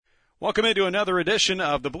Welcome into another edition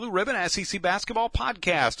of the Blue Ribbon SEC Basketball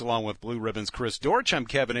Podcast, along with Blue Ribbon's Chris Dortch. I'm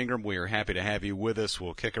Kevin Ingram. We are happy to have you with us.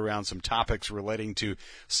 We'll kick around some topics relating to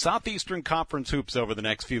Southeastern Conference hoops over the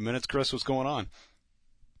next few minutes. Chris, what's going on?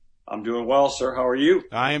 I'm doing well, sir. How are you?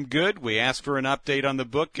 I am good. We asked for an update on the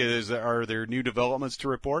book. Are there new developments to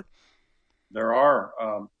report? There are,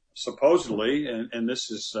 supposedly, and this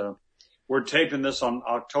is, we're taping this on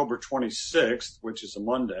October 26th, which is a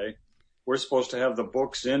Monday. We're supposed to have the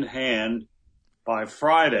books in hand by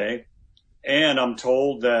Friday, and I'm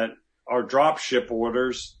told that our drop ship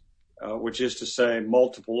orders, which is to say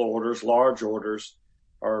multiple orders, large orders,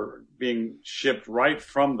 are being shipped right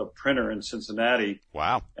from the printer in Cincinnati.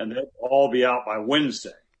 Wow. And they'll all be out by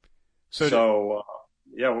Wednesday. So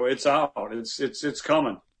it's out. It's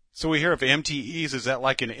coming. So we hear of MTEs. Is that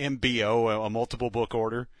like an MBO, a multiple book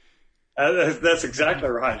order? That's exactly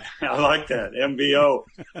right. I like that. MBO.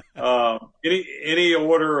 Any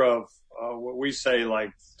order of what we say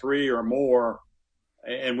like 3 or more,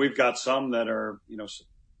 and we've got some that are,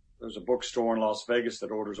 there's a bookstore in Las Vegas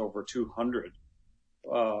that orders over 200.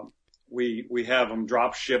 We have them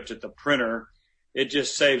drop shipped at the printer. It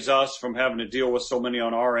just saves us from having to deal with so many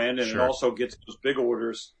on our end, and Sure. It also gets those big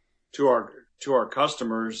orders to our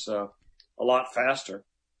customers a lot faster.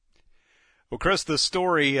 Well, Chris, the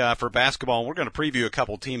story for basketball, we're going to preview a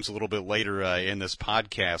couple teams a little bit later in this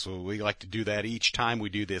podcast. We like to do that each time we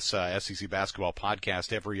do this SEC basketball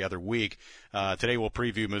podcast every other week. Today we'll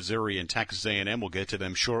preview Missouri and Texas A&M. We'll get to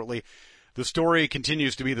them shortly. The story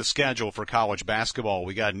continues to be the schedule for college basketball.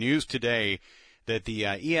 We got news today that the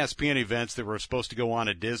ESPN events that were supposed to go on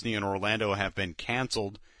at Disney and Orlando have been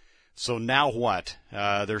canceled. So now what?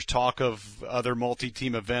 There's talk of other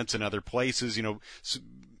multi-team events in other places,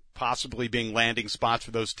 possibly being landing spots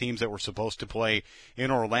for those teams that were supposed to play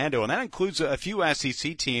in Orlando. And that includes a few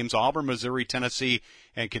SEC teams, Auburn, Missouri, Tennessee,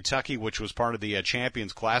 and Kentucky, which was part of the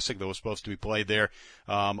Champions Classic that was supposed to be played there.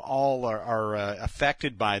 All are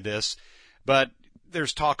affected by this. But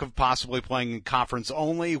there's talk of possibly playing conference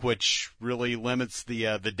only, which really limits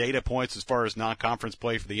the data points as far as non-conference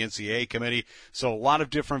play for the NCAA committee. So a lot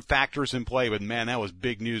of different factors in play. But, man, that was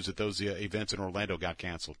big news that those events in Orlando got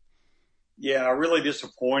canceled. Yeah, really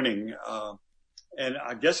disappointing. And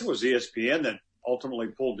I guess it was ESPN that ultimately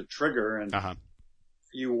pulled the trigger. And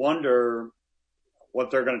You wonder what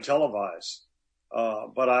they're going to televise.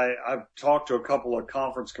 But I've talked to a couple of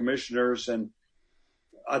conference commissioners, and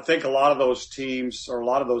I think a lot of those teams or a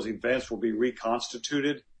lot of those events will be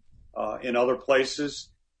reconstituted in other places.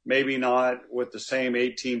 Maybe not with the same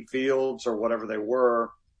 18 fields or whatever they were.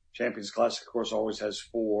 Champions Classic, of course, always has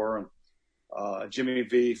 4, and Jimmy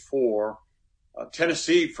V 4.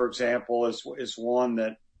 Tennessee, for example, is one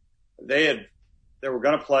that they were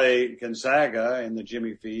going to play Gonzaga in the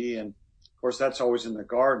Jimmy V, and of course that's always in the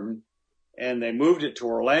Garden, and they moved it to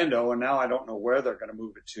Orlando, and now I don't know where they're going to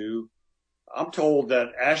move it to. I'm told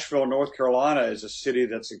that Asheville, North Carolina, is a city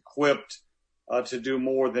that's equipped to do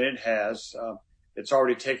more than it has. It's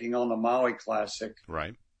already taking on the Maui Classic,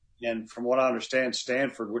 right? And from what I understand,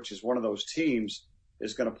 Stanford, which is one of those teams,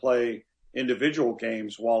 is going to play individual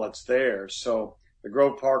games while it's there. So the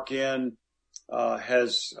Grove Park Inn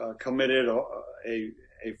has committed a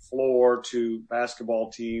floor to basketball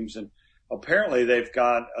teams, and apparently they've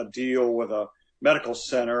got a deal with a medical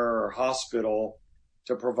center or hospital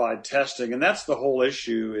to provide testing. And that's the whole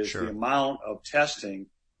issue is Sure. The amount of testing.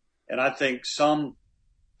 And I think some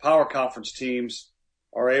power conference teams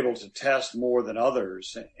are able to test more than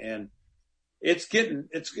others, and it's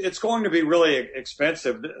going to be really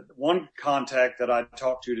expensive. One contact that I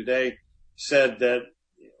talked to today said that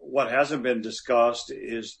what hasn't been discussed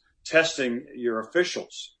is testing your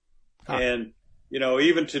officials. And,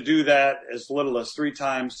 even to do that as little as 3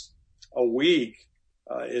 times a week,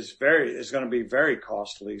 is going to be very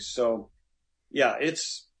costly. So yeah,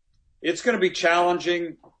 it's going to be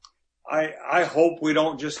challenging. I hope we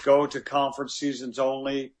don't just go to conference seasons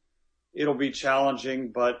only. It'll be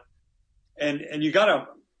challenging, but And you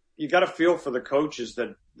gotta feel for the coaches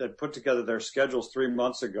that put together their schedules 3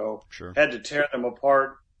 months ago, Sure. Had to tear them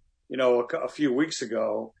apart, a few weeks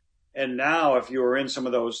ago. And now if you were in some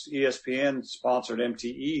of those ESPN sponsored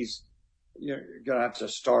MTEs, you're going to have to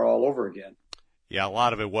start all over again. Yeah, a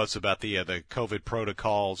lot of it was about the COVID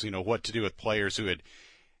protocols, what to do with players who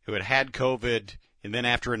had COVID, and then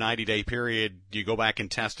after a 90-day period, you go back and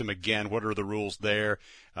test them again. What are the rules there?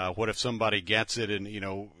 What if somebody gets it and,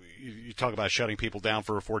 you talk about shutting people down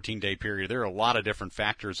for a 14-day period. There are a lot of different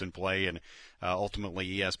factors in play, and ultimately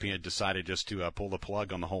ESPN decided just to pull the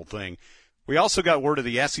plug on the whole thing. We also got word of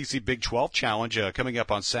the SEC Big 12 Challenge coming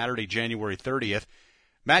up on Saturday, January 30th.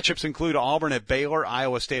 Matchups include Auburn at Baylor,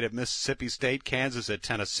 Iowa State at Mississippi State, Kansas at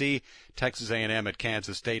Tennessee, Texas A&M at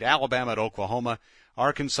Kansas State, Alabama at Oklahoma,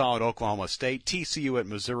 Arkansas at Oklahoma State, TCU at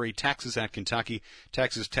Missouri, Texas at Kentucky,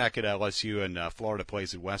 Texas Tech at LSU, and Florida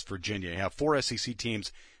plays at West Virginia. You have 4 SEC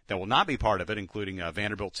teams that will not be part of it, including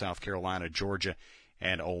Vanderbilt, South Carolina, Georgia,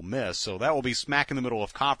 and Ole Miss. So that will be smack in the middle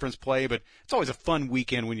of conference play, but it's always a fun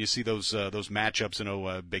weekend when you see those matchups.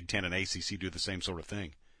 And Big Ten and ACC do the same sort of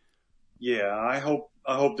thing. Yeah, I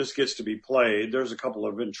hope this gets to be played. There's a couple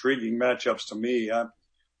of intriguing matchups to me.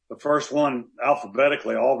 The first one,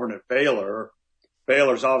 alphabetically, Auburn at Baylor.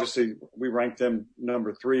 Baylor's obviously, we ranked them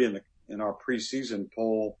number 3 in our preseason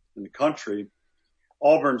poll in the country.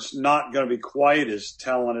 Auburn's not going to be quite as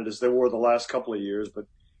talented as they were the last couple of years, but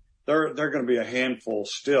they're going to be a handful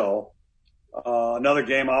still. Another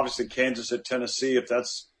game, obviously, Kansas at Tennessee. If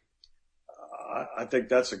that's, I think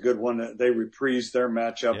that's a good one. They reprise their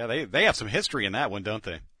matchup. Yeah, they have some history in that one, don't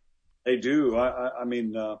they? They do. I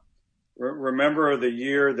mean, remember the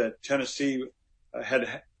year that Tennessee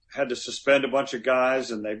had to suspend a bunch of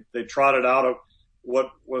guys, and they trotted out of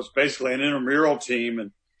what was basically an intramural team,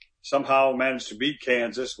 and somehow managed to beat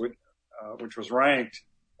Kansas, which was ranked.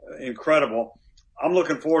 Incredible. I'm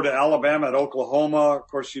looking forward to Alabama at Oklahoma. Of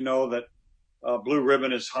course, you know that Blue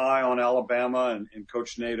Ribbon is high on Alabama and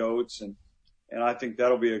Coach Nate Oates, and I think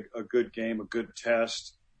that'll be a good game, a good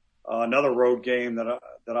test. Another road game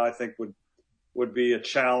that I think would be a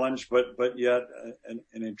challenge, but yet an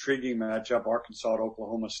intriguing matchup, Arkansas at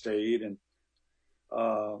Oklahoma State. And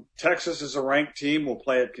Texas is a ranked team. We'll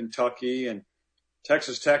play at Kentucky, and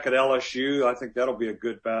Texas Tech at LSU. I think that'll be a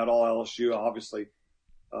good battle. LSU obviously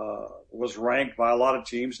was ranked by a lot of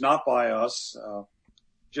teams, not by us,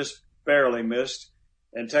 just barely missed.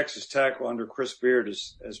 And Texas Tech under Chris Beard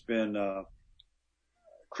has been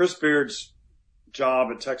Chris Beard's job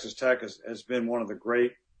at Texas Tech has been one of the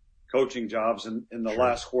great coaching jobs in the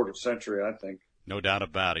last quarter century, I think. No doubt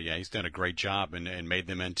about it. Yeah, he's done a great job and made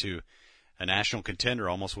them into a national contender,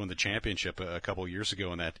 almost won the championship a couple of years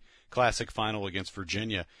ago in that Classic final against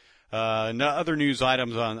Virginia. Other news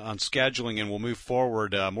items on scheduling, and we'll move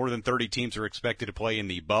forward. More than 30 teams are expected to play in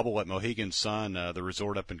the bubble at Mohegan Sun, the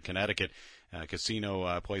resort up in Connecticut.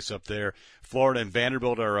 Casino place up there. Florida and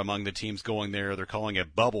Vanderbilt are among the teams going there. They're calling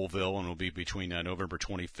it Bubbleville, and will be between November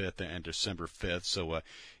 25th and December 5th. So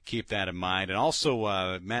keep that in mind. And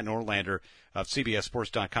also, Matt Norlander of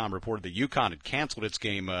CBSSports.com reported that UConn had canceled its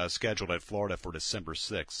game scheduled at Florida for December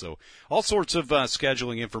 6th. So all sorts of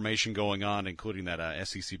scheduling information going on, including that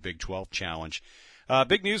SEC Big 12 challenge.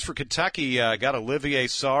 Big news for Kentucky. Got Olivier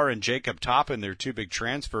Sarr and Jacob Toppin, their 2 big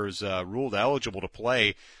transfers, ruled eligible to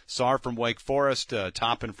play. Sarr from Wake Forest,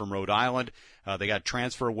 Toppin from Rhode Island. They got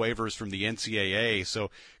transfer waivers from the NCAA. So,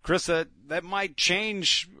 Chris, that might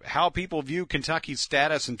change how people view Kentucky's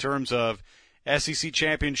status in terms of SEC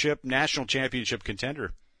championship, national championship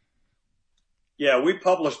contender. Yeah, we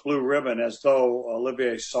published Blue Ribbon as though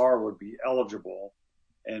Olivier Sarr would be eligible.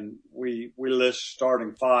 And we list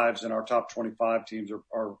starting 5s, and our top 25 teams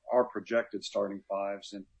are projected starting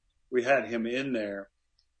 5s. And we had him in there.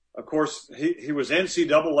 Of course, he was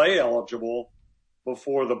NCAA eligible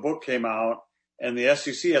before the book came out. And the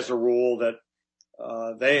SEC has a rule that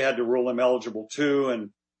they had to rule him eligible too.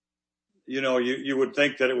 And, you know, you would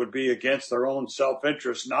think that it would be against their own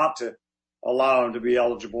self-interest not to allow him to be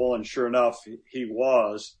eligible. And sure enough, he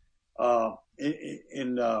was.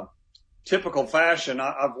 In typical fashion,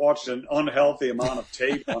 I've watched an unhealthy amount of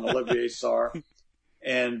tape on Olivier Sarr,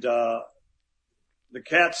 and the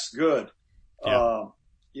cat's good. Yeah.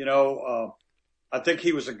 I think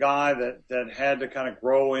he was a guy that had to kind of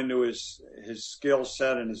grow into his skill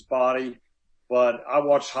set and his body. But I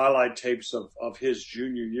watched highlight tapes of his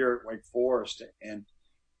junior year at Wake Forest, and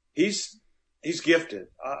he's gifted.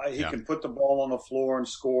 He can put the ball on the floor and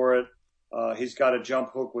score it. He's got a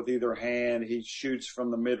jump hook with either hand. He shoots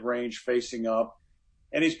from the mid-range facing up.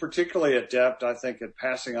 And he's particularly adept, I think, at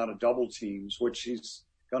passing out of double teams, which he's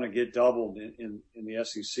going to get doubled in the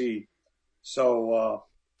SEC. So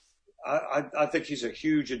I think he's a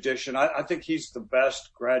huge addition. I think he's the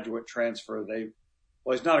best graduate transfer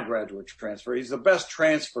well, he's not a graduate transfer. He's the best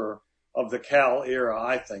transfer of the Cal era,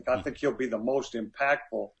 I think. I think he'll be the most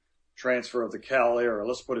impactful transfer of the Cal era.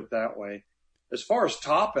 Let's put it that way. As far as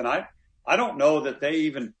Toppin, I don't know that they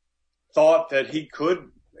even thought that he could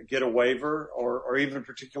get a waiver or even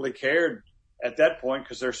particularly cared at that point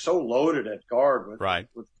because they're so loaded at guard with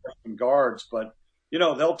freshman guards. But, you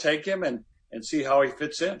know, they'll take him and see how he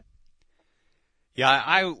fits in. Yeah,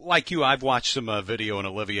 I like you. I've watched some video on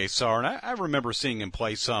Olivier Sarr, and I remember seeing him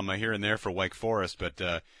play some here and there for Wake Forest.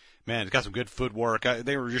 But Man, he's got some good footwork.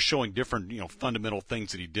 They were just showing different, fundamental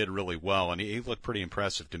things that he did really well, and he looked pretty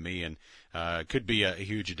impressive to me, and could be a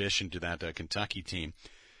huge addition to that Kentucky team.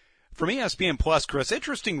 From ESPN Plus, Chris,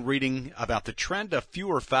 interesting reading about the trend of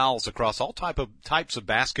fewer fouls across all types of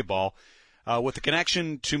basketball, with the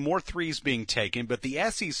connection to more threes being taken. But the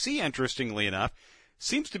SEC, interestingly enough,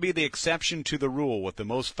 seems to be the exception to the rule, with the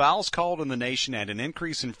most fouls called in the nation and an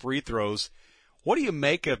increase in free throws. What do you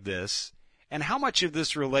make of this? And how much of this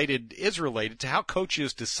is related to how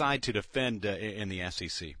coaches decide to defend in the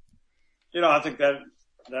SEC? I think that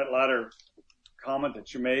latter comment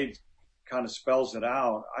that you made kind of spells it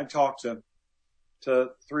out. I talked to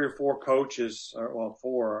 3 or 4 coaches,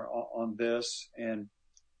 4 on this, and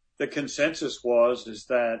the consensus is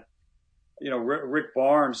that, Rick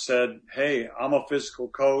Barnes said, "Hey, I'm a physical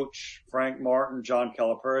coach. Frank Martin, John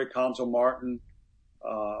Calipari, Cuonzo Martin,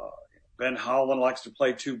 Ben Howland likes to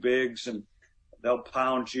play 2 bigs and they'll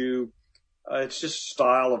pound you. It's just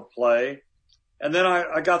style of play." And then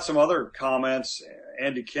I got some other comments.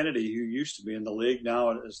 Andy Kennedy, who used to be in the league, now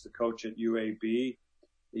is the coach at UAB.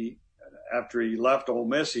 After he left Ole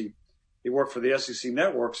Miss, he worked for the SEC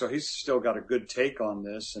Network, so he's still got a good take on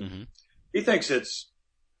this. And he thinks it's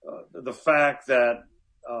the fact that,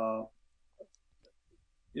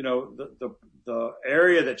 the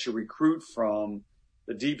area that you recruit from,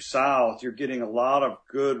 the Deep South, you're getting a lot of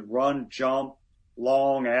good run, jump,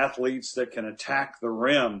 long athletes that can attack the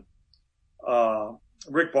rim.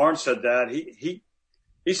 Rick Barnes said that.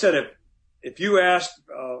 He said if you asked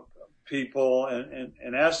people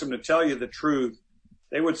and asked them to tell you the truth,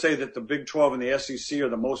 they would say that the Big 12 and the SEC are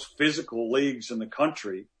the most physical leagues in the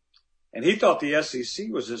country. And he thought the SEC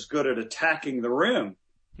was as good at attacking the rim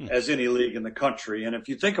as any league in the country. And if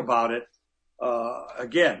you think about it,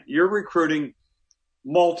 again, you're recruiting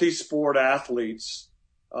multi-sport athletes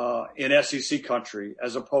in SEC country,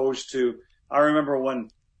 as opposed to, I remember when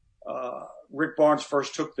Rick Barnes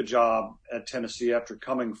first took the job at Tennessee after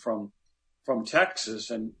coming from Texas,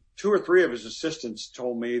 and 2 or 3 of his assistants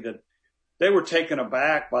told me that they were taken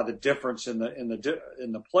aback by the difference in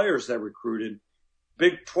the players they recruited.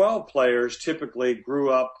 Big 12 players typically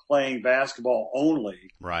grew up playing basketball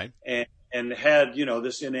only, right, and had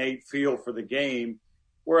this innate feel for the game,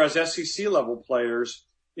 whereas SEC level players,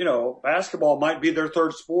 basketball might be their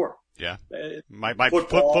third sport. Yeah,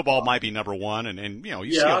 football might be number one, and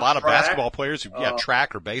you see a lot of basketball players who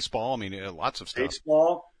track or baseball. I mean, lots of stuff.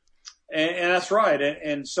 Baseball, and that's right,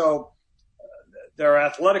 and so they're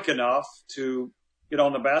athletic enough to get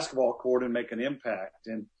on the basketball court and make an impact.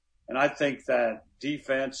 And I think that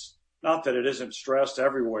defense, not that it isn't stressed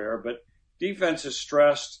everywhere, but defense is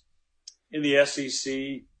stressed in the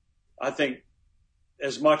SEC, I think,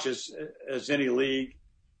 as much as any league.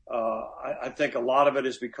 I think a lot of it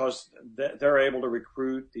is because they're able to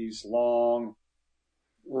recruit these long,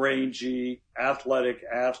 rangy, athletic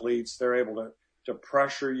athletes. They're able to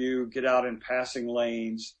pressure you, get out in passing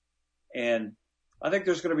lanes. And I think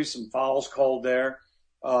there's going to be some fouls called there.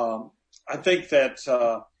 I think that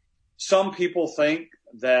some people think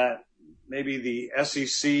that maybe the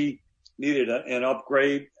SEC needed an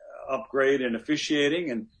upgrade in officiating.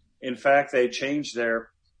 And in fact, they changed their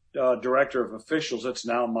director of officials. It's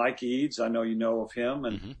now Mike Eads. I know you know of him,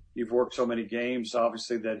 and you've worked so many games,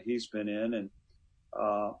 obviously, that he's been in. And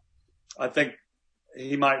I think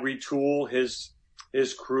he might retool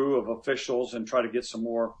his crew of officials and try to get some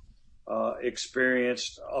more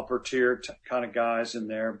experienced upper tier kind of guys in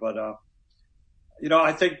there. But,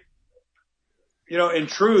 I think, in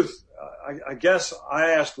truth, I guess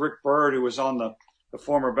I asked Rick Byrd, who was on the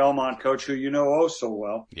former Belmont coach, who you know oh so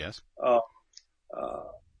well. Yes.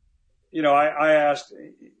 I asked,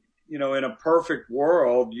 in a perfect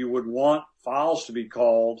world, you would want fouls to be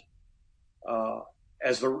called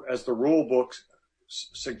as the rule book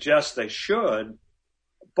suggests they should,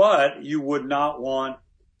 but you would not want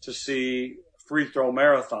to see free throw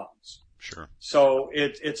marathons. Sure. So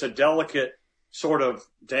it's a delicate sort of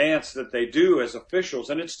dance that they do as officials,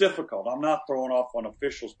 and it's difficult. I'm not throwing off on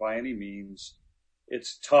officials by any means.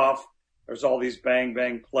 It's tough. There's all these bang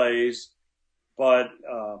bang plays, but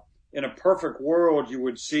in a perfect world, you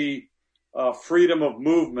would see freedom of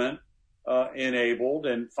movement enabled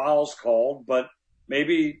and fouls called, but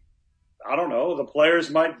maybe, I don't know, the players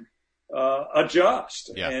might adjust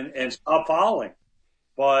and stop fouling.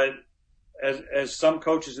 But as some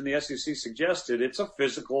coaches in the SEC suggested, it's a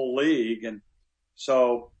physical league. And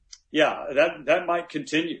so, that might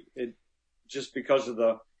continue just because of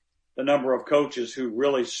the the number of coaches who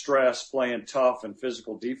really stress playing tough and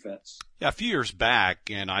physical defense. Yeah, a few years back,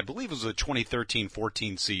 and I believe it was the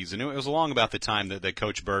 2013-14 season. It was along about the time that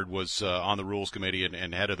Coach Byrd was on the rules committee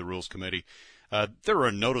and head of the rules committee. There were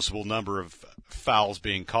a noticeable number of fouls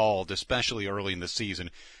being called, especially early in the season,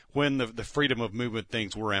 when the freedom of movement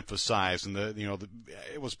things were emphasized, and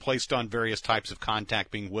it was placed on various types of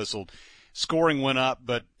contact being whistled. Scoring went up,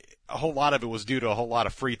 but a whole lot of it was due to a whole lot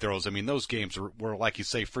of free throws. I mean, those games were like you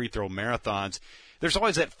say, free throw marathons. There's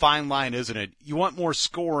always that fine line, isn't it? You want more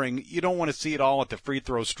scoring. You don't want to see it all at the free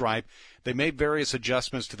throw stripe. They made various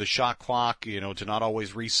adjustments to the shot clock, to not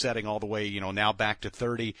always resetting all the way, now back to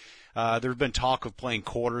 30. There's been talk of playing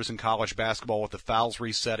quarters in college basketball with the fouls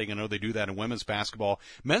resetting. I know they do that in women's basketball.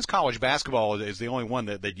 Men's college basketball is the only one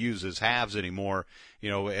that uses halves anymore,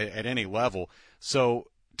 at any level. So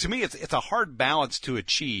to me, it's a hard balance to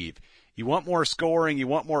achieve. You want more scoring, you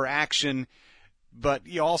want more action, but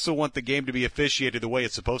you also want the game to be officiated the way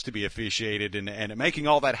it's supposed to be officiated, and making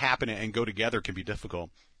all that happen and go together can be difficult.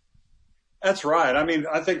 That's right. I mean,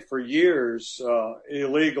 I think for years,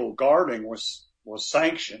 illegal guarding was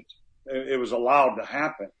sanctioned. It was allowed to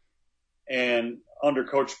happen. And under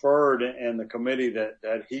Coach Byrd and the committee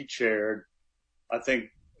that he chaired, I think,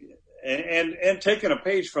 and taking a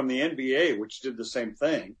page from the NBA, which did the same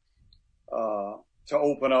thing, to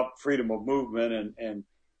open up freedom of movement and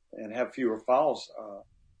have fewer fouls,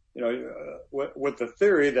 with the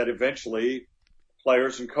theory that eventually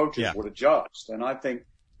players and coaches would adjust. And I think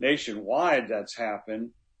nationwide that's happened.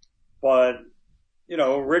 But,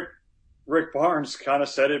 Rick Barnes kind of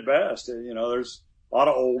said it best. There's a lot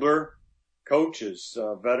of older coaches,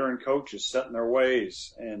 veteran coaches set in their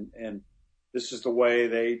ways. And this is the way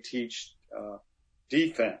they teach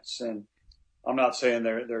defense. And I'm not saying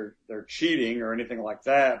they're cheating or anything like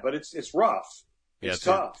that, but it's rough. It's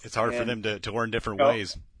tough. It's hard for them to learn different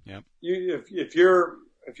ways. Yeah. If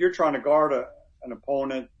you're trying to guard an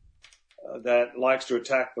opponent that likes to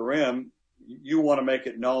attack the rim, you want to make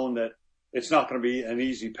it known that it's not going to be an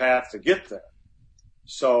easy path to get there.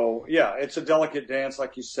 So yeah, it's a delicate dance,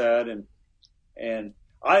 like you said, and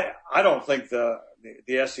I don't think the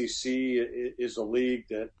SEC is a league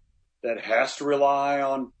that has to rely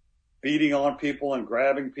on beating on people and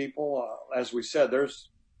grabbing people. As we said, there's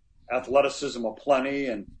athleticism aplenty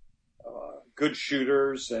and good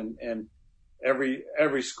shooters, and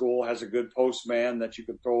every school has a good post man that you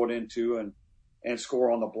can throw it into and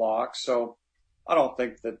score on the block. So I don't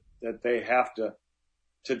think that they have to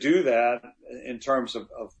do that in terms of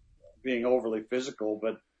being overly physical,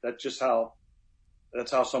 but that's how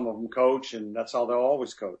some of them coach, and that's how they'll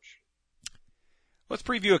always coach. Let's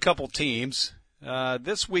preview a couple teams.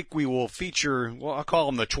 This week we will feature, I'll call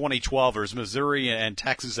them the 2012ers, Missouri and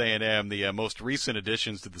Texas A&M, the most recent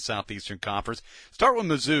additions to the Southeastern Conference. Start with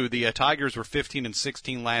Mizzou. The Tigers were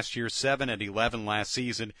 15-16 last year, 7-11 last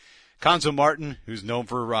season. Cuonzo Martin, who's known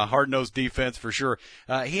for hard-nosed defense for sure,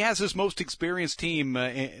 he has his most experienced team,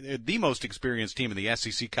 the most experienced team in the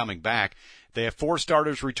SEC coming back. They have 4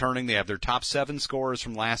 starters returning. They have their top 7 scorers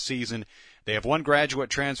from last season. They have 1 graduate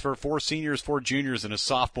transfer, 4 seniors, 4 juniors, and a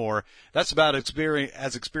sophomore. That's about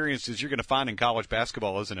as experienced as you're going to find in college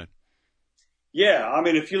basketball, isn't it? Yeah, I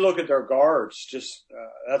mean, if you look at their guards,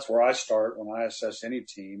 that's where I start when I assess any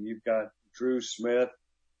team. You've got Drew Smith,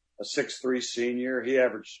 a 6'3" senior. He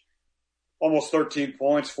averaged almost 13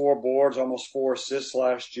 points, 4 boards, almost 4 assists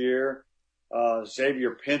last year.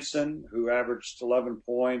 Xavier Pinson, who averaged 11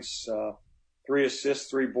 points, 3 assists,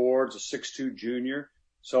 3 boards, a 6'2" junior.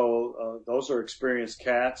 So those are experienced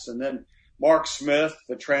cats. And then Mark Smith,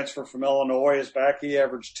 the transfer from Illinois, is back. He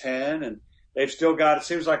averaged 10. And they've still got, it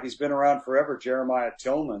seems like he's been around forever, Jeremiah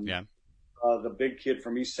Tillman, the big kid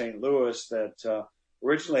from East St. Louis that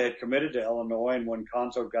originally had committed to Illinois. And when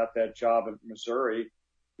Cuonzo got that job at Missouri,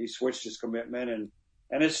 he switched his commitment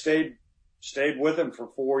and it stayed with him for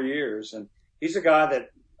 4 years. And he's a guy that,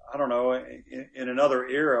 I don't know, in another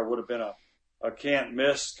era would have been a can't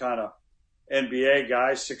miss kind of NBA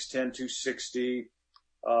guy, 6'10", 260.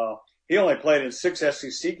 He only played in 6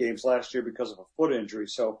 SEC games last year because of a foot injury.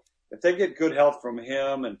 So if they get good help from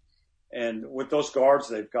him and with those guards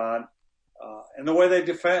they've got, and the way they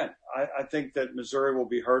defend, I think that Missouri will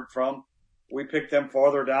be heard from. We picked them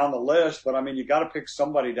farther down the list, but I mean, you got to pick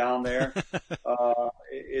somebody down there.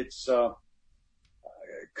 It's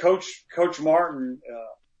Coach Martin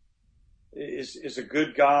is a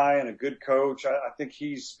good guy and a good coach. I think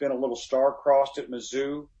he's been a little star-crossed at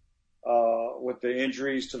Mizzou with the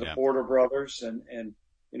injuries to the Porter brothers, and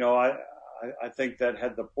I think that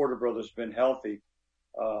had the Porter brothers been healthy,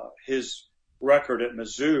 his record at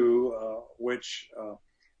Mizzou, which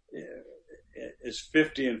is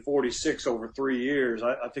 50 and 46 over 3 years,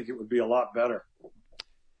 I think it would be a lot better.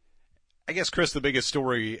 I guess, Chris, the biggest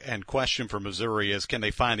story and question for Missouri is, can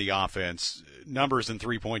they find the offense? Numbers in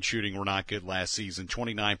three-point shooting were not good last season,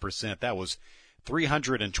 29%. That was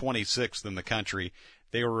 326th in the country.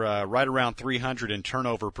 They were right around 300 in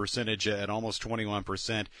turnover percentage at almost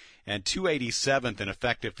 21%, and 287th in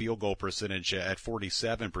effective field goal percentage at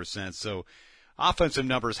 47%. So offensive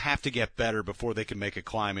numbers have to get better before they can make a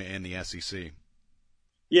climb in the SEC.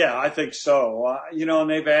 Yeah, I think so. And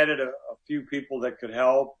they've added a few people that could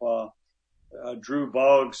help. Drew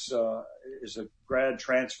Buggs is a grad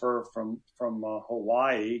transfer from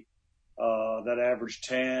Hawaii that averaged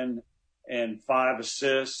 10 and 5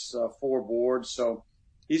 assists, 4 boards. So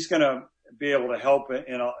he's going to be able to help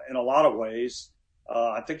in a lot of ways.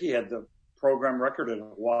 I think he had the program record in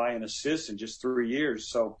Hawaii in assists in just 3 years.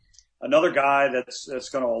 So another guy that's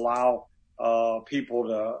going to allow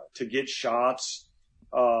people to get shots.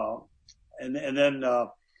 And then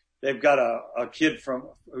they've got a kid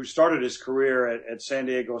who started his career at San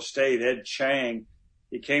Diego State, Ed Chang.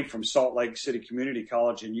 He came from Salt Lake City Community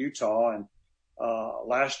College in Utah, and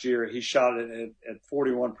last year he shot it at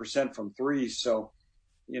 41% from three. So,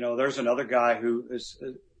 there's another guy who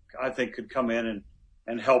I think could come in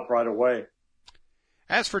and help right away.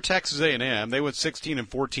 As for Texas A&M, they went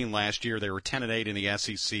 16-14 last year. They were 10-8 in the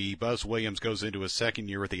SEC. Buzz Williams goes into his second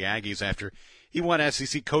year with the Aggies after he won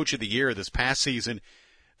SEC Coach of the Year this past season.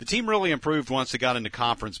 The team really improved once they got into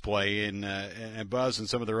conference play, and Buzz and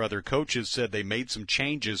some of their other coaches said they made some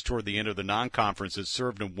changes toward the end of the non-conference that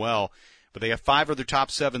served them well. But they have 5 of their top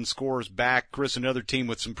 7 scorers back. Chris, another team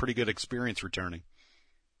with some pretty good experience returning.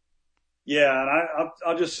 Yeah, and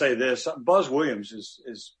I'll just say this. Buzz Williams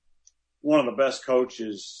is one of the best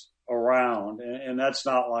coaches around, and that's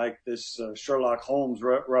not like this Sherlock Holmes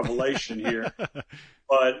revelation here.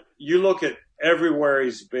 But you look at everywhere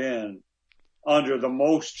he's been under the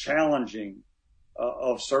most challenging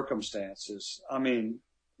of circumstances. I mean,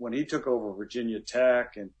 when he took over Virginia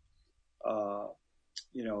Tech, and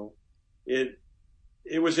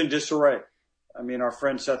it was in disarray. I mean, our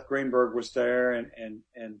friend Seth Greenberg was there, and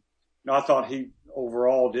I thought he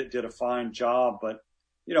overall did a fine job. But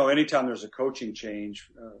anytime there's a coaching change,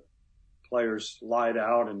 players lied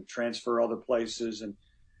out and transfer other places, and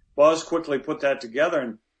Buzz quickly put that together.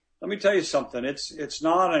 And let me tell you something. It's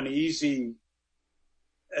not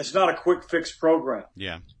a quick fix program.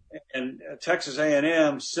 Yeah. And Texas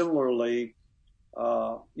A&M similarly,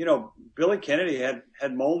 Billy Kennedy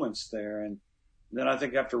had moments there. And then I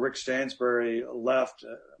think after Rick Stansbury left,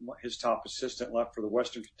 his top assistant left for the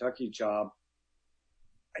Western Kentucky job,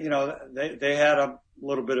 they had a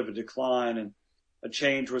little bit of a decline, and a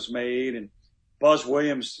change was made. And Buzz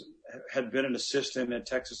Williams had been an assistant at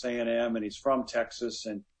Texas A&M, and he's from Texas,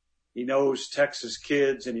 and he knows Texas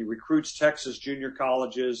kids, and he recruits Texas junior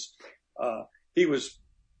colleges. He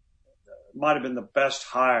might have been the best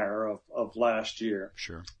hire of last year.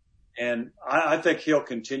 Sure. And I think he'll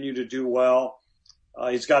continue to do well.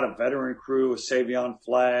 He's got a veteran crew with Savion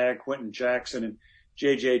Flagg, Quentin Jackson, and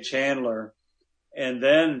J.J. Chandler. And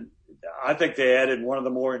then I think they added one of the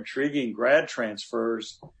more intriguing grad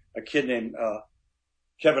transfers, a kid named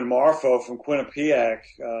Kevin Marfo from Quinnipiac.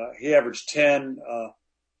 He averaged 10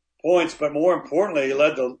 points, but more importantly, he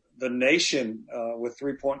led the nation with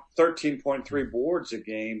 13.3 boards a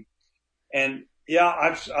game. And yeah,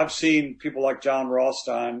 I've seen people like John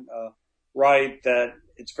Rothstein write that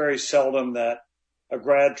it's very seldom that a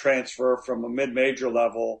grad transfer from a mid-major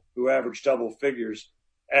level who averages double figures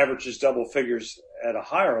at a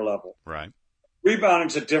higher level. Right.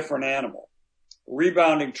 Rebounding's a different animal.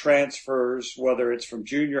 Rebounding transfers, whether it's from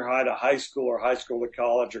junior high to high school or high school to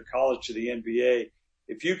college or college to the NBA,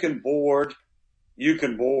 if you can board, you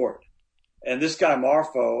can board. And this guy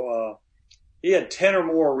Marfo, he had 10 or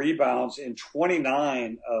more rebounds in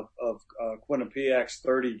 29 of Quinnipiac's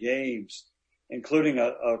 30 games, including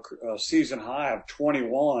a season high of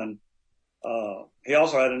 21. He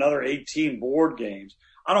also had another 18 board games.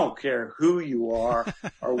 I don't care who you are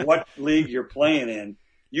or what league you're playing in.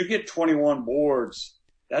 You get 21 boards,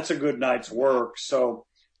 that's a good night's work. So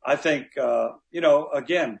I think,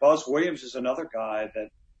 again, Buzz Williams is another guy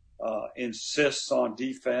that insists on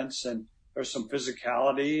defense, and there's some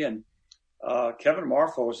physicality. And Kevin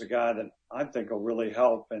Marfo is a guy that I think will really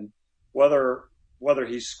help. And whether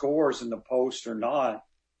he scores in the post or not,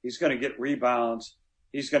 he's going to get rebounds.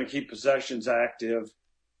 He's going to keep possessions active.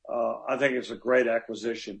 I think it's a great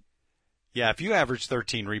acquisition. Yeah, if you average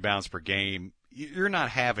 13 rebounds per game, you're not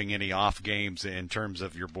having any off games in terms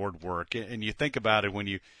of your board work. And you think about it when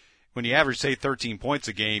you when you average, say, 13 points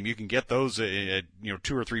a game, you can get those at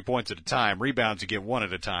 2 or 3 points at a time. Rebounds, you get one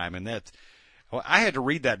at a time, and that's. Well, I had to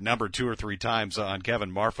read that number 2 or 3 times on Kevin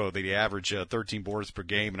Marfo, that he averaged 13 boards per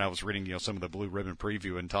game, and I was reading some of the Blue Ribbon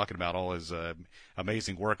preview and talking about all his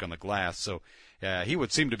amazing work on the glass. So he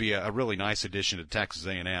would seem to be a really nice addition to Texas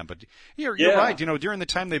A&M. But you're right. During the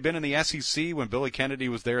time they've been in the SEC, when Billy Kennedy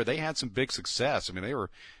was there, they had some big success. I mean, they were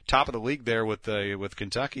top of the league there with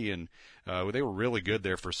Kentucky, and they were really good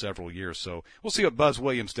there for several years. So we'll see what Buzz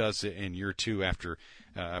Williams does in year 2 after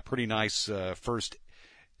a pretty nice first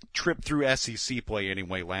trip through SEC play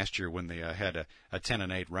anyway last year when they had a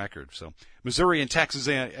 10-8 record. So Missouri and Texas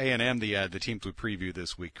A&M, the teams we preview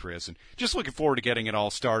this week, Chris, and just looking forward to getting it all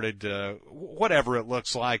started. Whatever it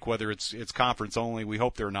looks like, whether it's conference only, we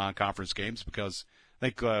hope they're non-conference games, because I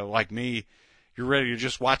think like me, you're ready to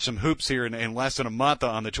just watch some hoops here in less than a month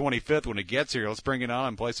on the 25th when it gets here. Let's bring it on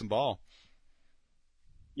and play some ball.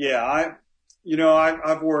 Yeah,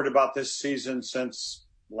 I've worried about this season since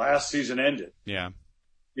last season ended. Yeah.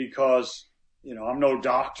 Because, I'm no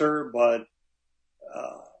doctor, but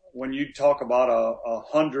when you talk about a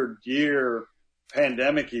 100-year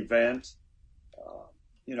pandemic event,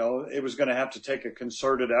 it was going to have to take a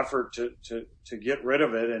concerted effort to get rid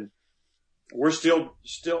of it. And we're still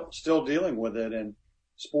dealing with it. And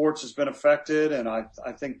sports has been affected. And I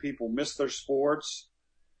think people miss their sports.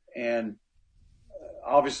 And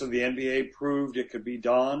obviously the NBA proved it could be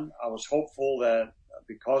done. I was hopeful that,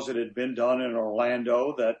 because it had been done in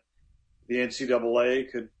Orlando, that the NCAA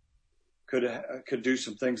could do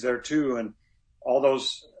some things there too. And all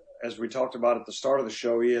those, as we talked about at the start of the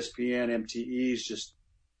show, ESPN, MTEs,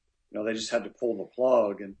 they just had to pull the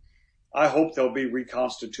plug. And I hope they'll be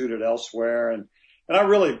reconstituted elsewhere. And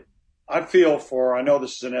I feel for, I know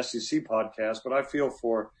this is an SEC podcast, but I feel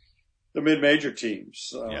for the mid-major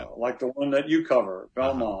teams, like the one that you cover,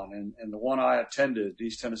 Belmont, and the one I attended,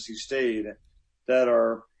 East Tennessee State, that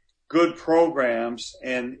are good programs,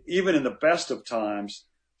 and even in the best of times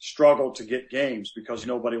struggle to get games because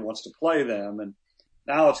nobody wants to play them. And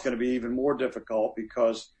now it's going to be even more difficult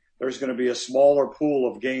because there's going to be a smaller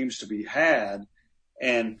pool of games to be had.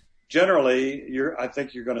 And generally, I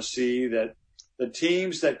think you're going to see that the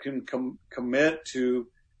teams that can commit to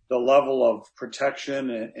the level of protection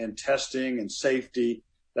and testing and safety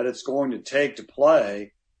that it's going to take to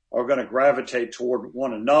play are going to gravitate toward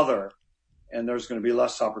one another, and there's going to be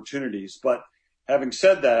less opportunities. But having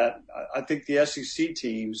said that, I think the SEC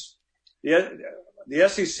teams, the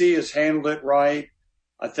SEC has handled it right.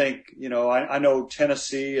 I think, I know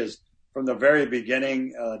Tennessee is from the very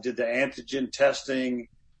beginning, did the antigen testing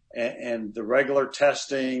and the regular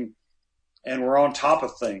testing, and we're on top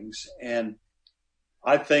of things. And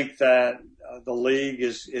I think that the league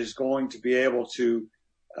is going to be able to,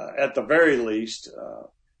 at the very least,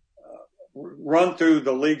 run through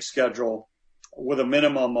the league schedule with a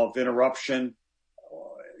minimum of interruption.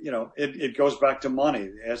 It goes back to money.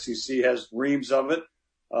 The SEC has reams of it.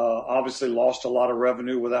 Obviously lost a lot of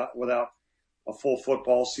revenue without a full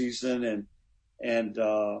football season and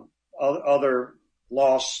other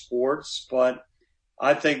lost sports. But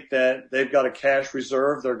I think that they've got a cash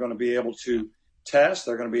reserve. They're going to be able to test.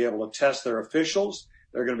 They're going to be able to test their officials.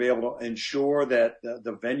 They're going to be able to ensure that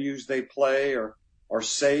the venues they play are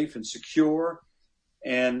safe and secure.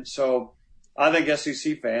 And so I think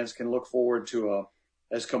SEC fans can look forward to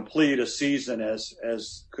as complete a season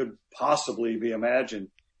as could possibly be imagined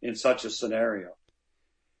in such a scenario.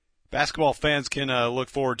 Basketball fans can look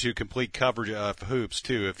forward to complete coverage of hoops,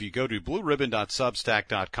 too. If you go to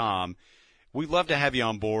blueribbon.substack.com, we'd love to have you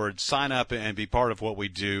on board. Sign up and be part of what we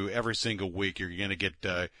do every single week. You're going to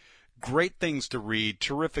get great things to read,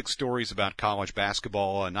 terrific stories about college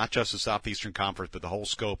basketball, not just the Southeastern Conference, but the whole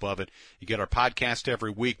scope of it. You get our podcast every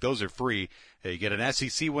week. Those are free. You get an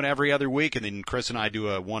SEC one every other week, and then Chris and I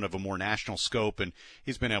do one of a more national scope, and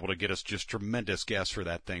he's been able to get us just tremendous guests for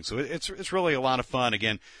that thing. So it's really a lot of fun.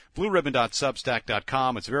 Again,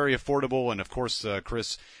 blueribbon.substack.com. It's very affordable, and, of course,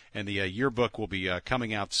 Chris, and the yearbook will be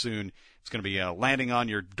coming out soon. It's going to be landing on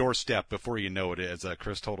your doorstep before you know it, as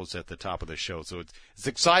Chris told us at the top of the show. So it's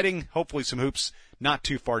exciting. Hopefully some hoops not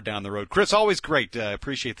too far down the road. Chris, always great.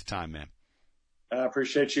 Appreciate the time, man. I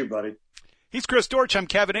appreciate you, buddy. He's Chris Dortch. I'm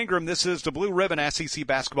Kevin Ingram. This is the Blue Ribbon SEC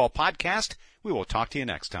Basketball Podcast. We will talk to you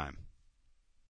next time.